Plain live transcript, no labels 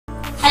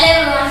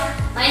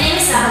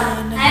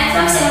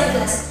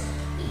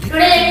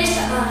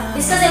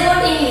discuss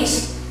about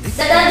English.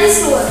 That are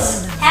these two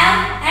words,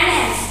 have and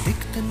has.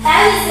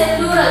 Have is the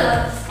plural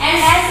one and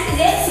has is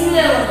a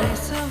singular one.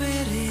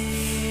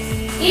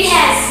 It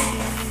has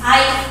I,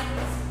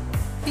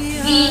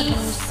 we,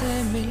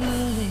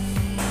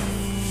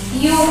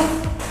 you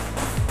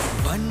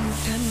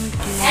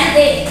and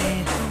they.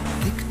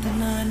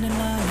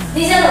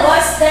 These are the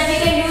words that we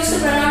can use to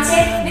pronounce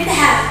it with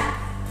have.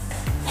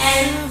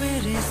 And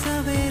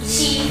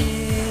she,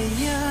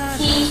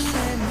 he,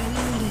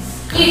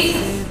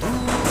 it.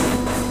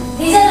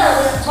 These are the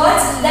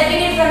words that we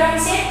can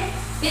pronounce it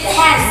with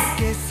has.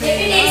 Let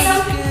me take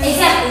some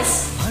examples.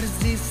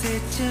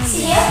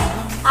 See here,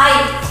 I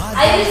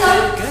will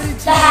count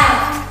the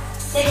have.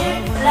 Let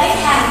me write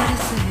have.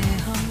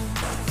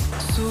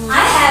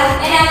 I have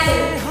an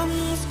apple.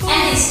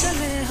 And this,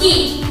 he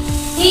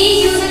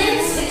is usually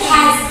with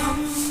has.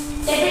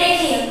 Let me take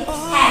here,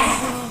 has.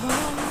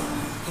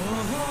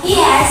 He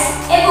has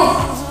a book.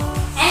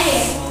 And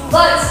here,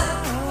 birds.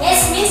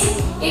 S means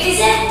it is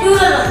a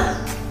plural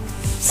one.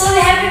 So we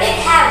have to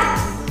take have.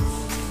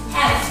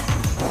 Have.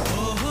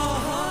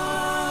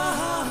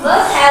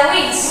 Birds have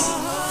wings.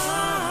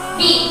 B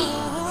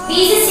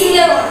is a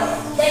singular one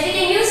that we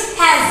can use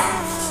have.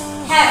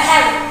 Have.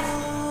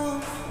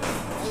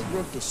 I go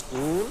to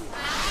school.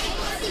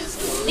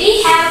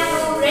 We have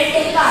to rent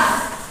a car.